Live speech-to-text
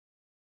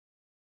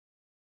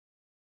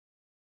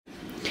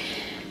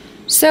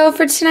So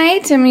for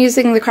tonight, I'm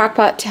using the crock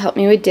pot to help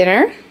me with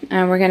dinner.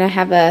 We're going to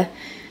have a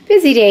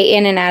busy day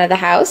in and out of the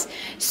house.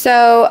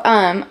 So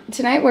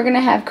tonight we're going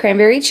to have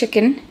cranberry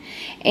chicken,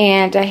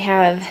 and I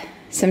have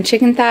some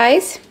chicken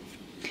thighs,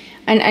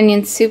 an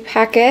onion soup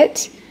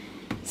packet,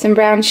 some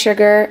brown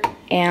sugar,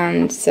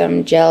 and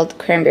some gelled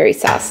cranberry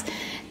sauce.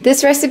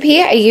 This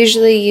recipe, I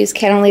usually use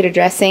Catalina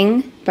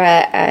dressing,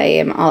 but I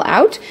am all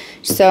out,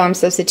 so I'm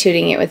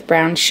substituting it with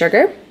brown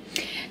sugar.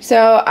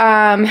 So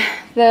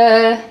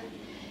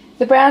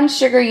the brown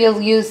sugar, you'll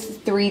use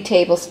 3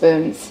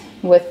 tablespoons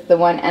with the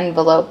 1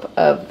 envelope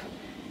of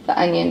the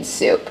onion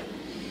soup.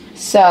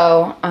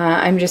 So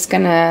I'm just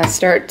gonna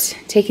start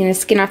taking the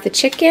skin off the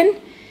chicken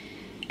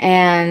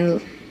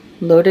and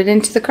load it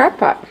into the crock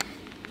pot.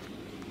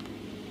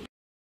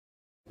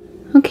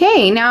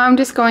 Okay, now I'm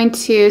just going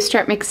to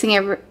start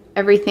mixing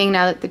everything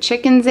now that the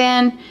chicken's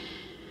in.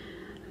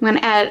 I'm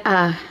gonna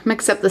add,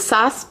 mix up the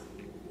sauce.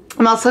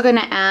 I'm also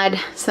gonna add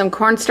some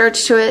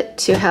cornstarch to it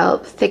to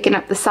help thicken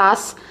up the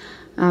sauce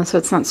so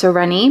it's not so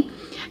runny.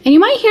 And you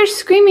might hear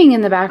screaming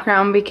in the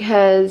background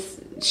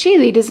because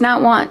Sheely does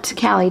not want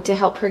Callie to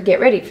help her get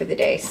ready for the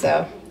day,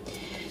 so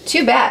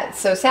too bad,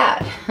 so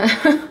sad.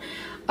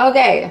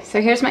 Okay, so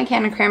here's my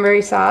can of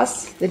cranberry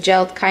sauce, the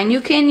gelled kind.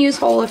 You can use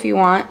whole if you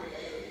want,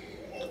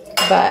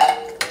 but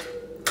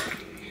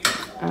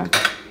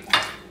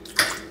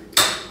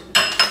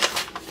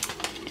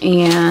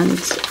and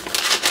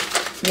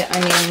the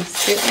onion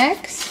soup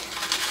mix.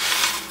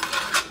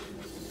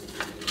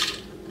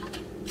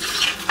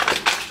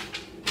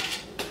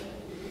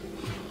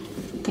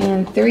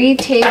 And 3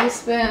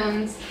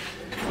 tablespoons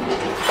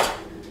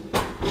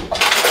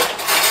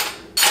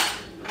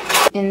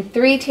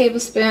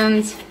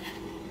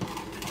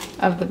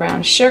of the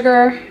brown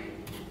sugar.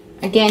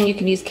 Again, you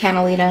can use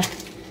Catalina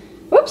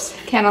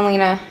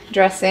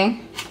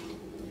dressing,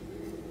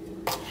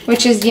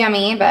 which is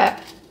yummy, but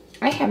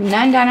I have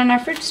none down in our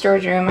fridge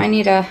storage room. I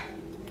need a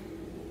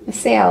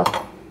sale.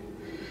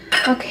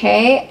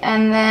 Okay,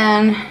 and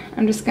then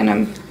I'm just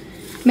gonna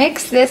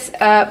mix this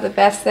up the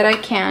best that I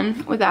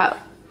can without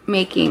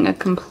making a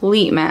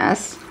complete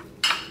mess.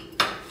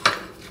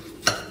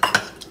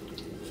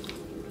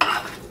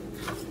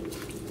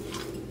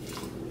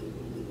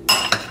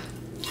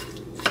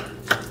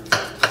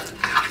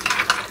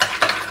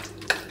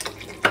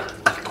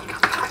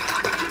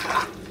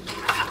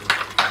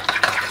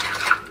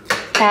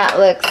 That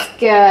looks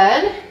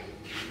good.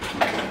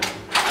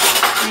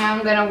 Now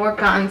I'm gonna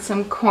work on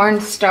some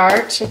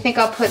cornstarch. I think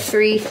I'll put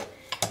 3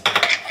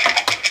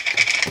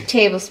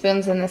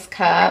 tablespoons in this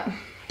cup.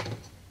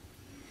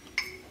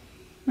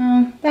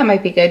 Oh, that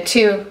might be good.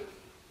 Two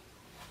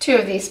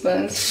of these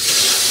spoons.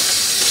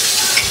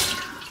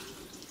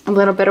 A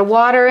little bit of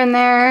water in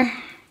there.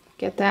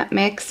 Get that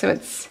mix so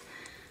it's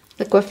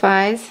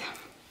liquefies.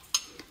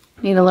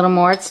 Need a little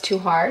more, it's too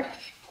hard.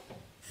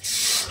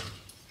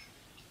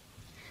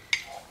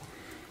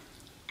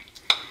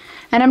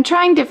 And I'm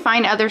trying to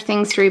find other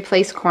things to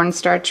replace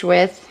cornstarch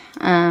with.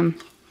 And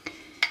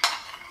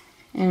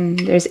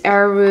there's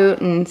arrowroot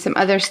and some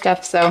other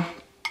stuff, so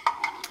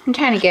I'm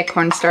trying to get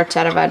cornstarch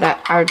out of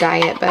our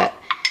diet, but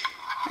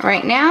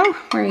right now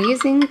we're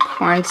using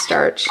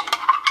cornstarch.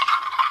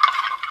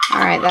 All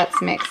right, that's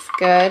mixed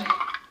good.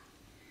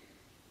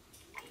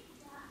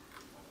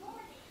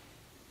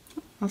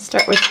 I'll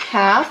start with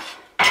half.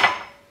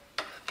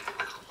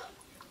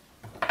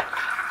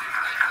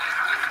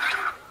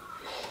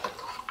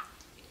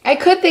 I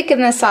could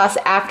thicken the sauce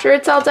after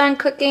it's all done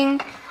cooking,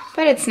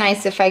 but it's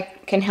nice if I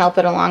can help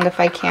it along if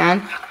I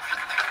can.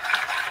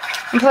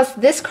 And plus,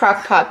 this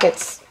crock pot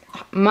gets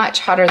much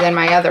hotter than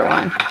my other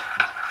one.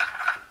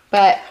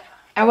 But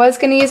I was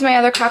going to use my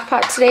other crock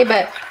pot today,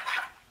 but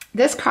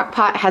this crock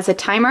pot has a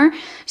timer.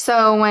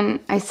 So when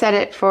I set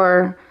it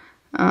for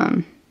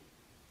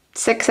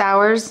 6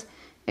 hours,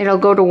 it'll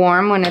go to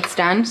warm when it's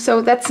done.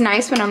 So that's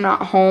nice when I'm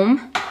not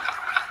home.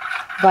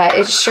 But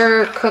it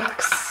sure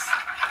cooks.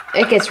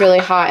 It gets really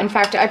hot. In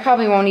fact, I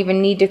probably won't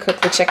even need to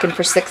cook the chicken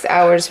for 6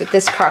 hours with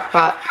this crock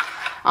pot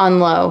on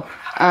low.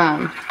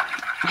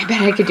 I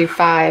bet I could do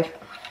 5.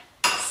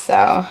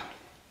 So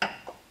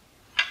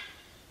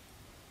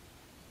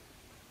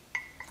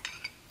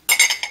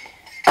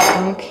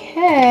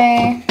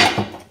okay.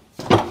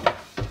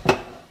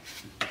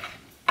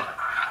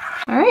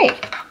 All right.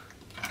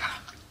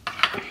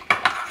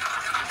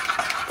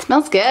 It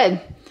smells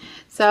good.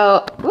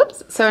 So,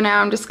 whoops. So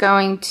now I'm just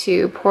going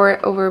to pour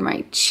it over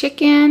my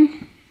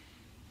chicken.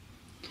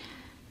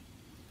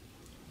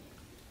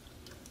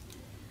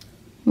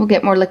 We'll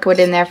get more liquid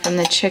in there from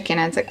the chicken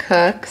as it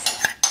cooks.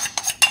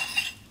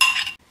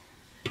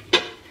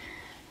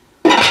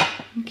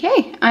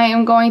 Okay, I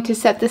am going to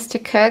set this to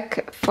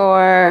cook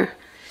for,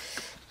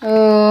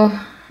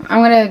 I'm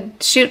going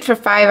to shoot for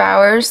 5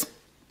 hours.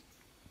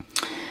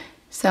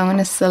 So I'm going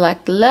to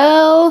select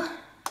low,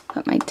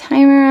 put my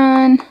timer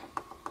on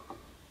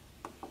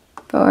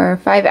for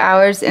 5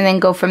 hours, and then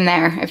go from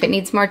there. If it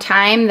needs more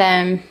time,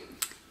 then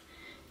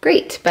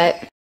great,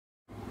 but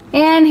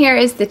And here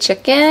is the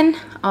chicken,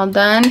 all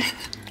done.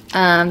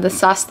 The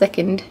sauce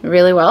thickened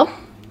really well.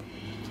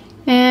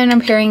 And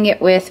I'm pairing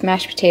it with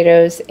mashed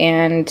potatoes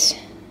and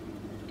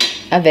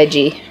a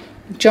veggie.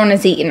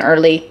 Jonah's eating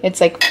early.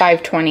 It's like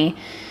 5:20.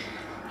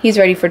 He's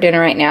ready for dinner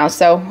right now.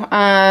 So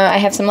I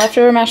have some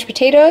leftover mashed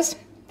potatoes,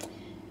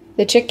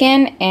 the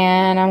chicken,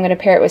 and I'm gonna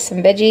pair it with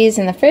some veggies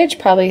in the fridge,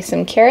 probably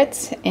some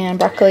carrots and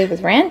broccoli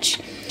with ranch.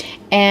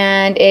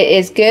 And it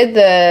is good.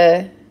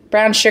 The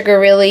brown sugar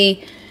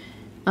really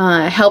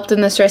helped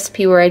in this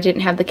recipe where I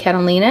didn't have the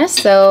Catalina.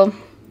 So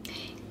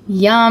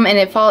yum, and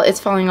it's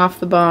falling off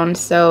the bone.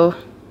 So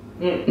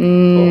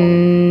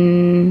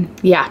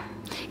yeah,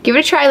 give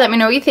it a try. Let me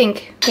know what you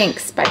think.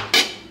 Thanks. Bye.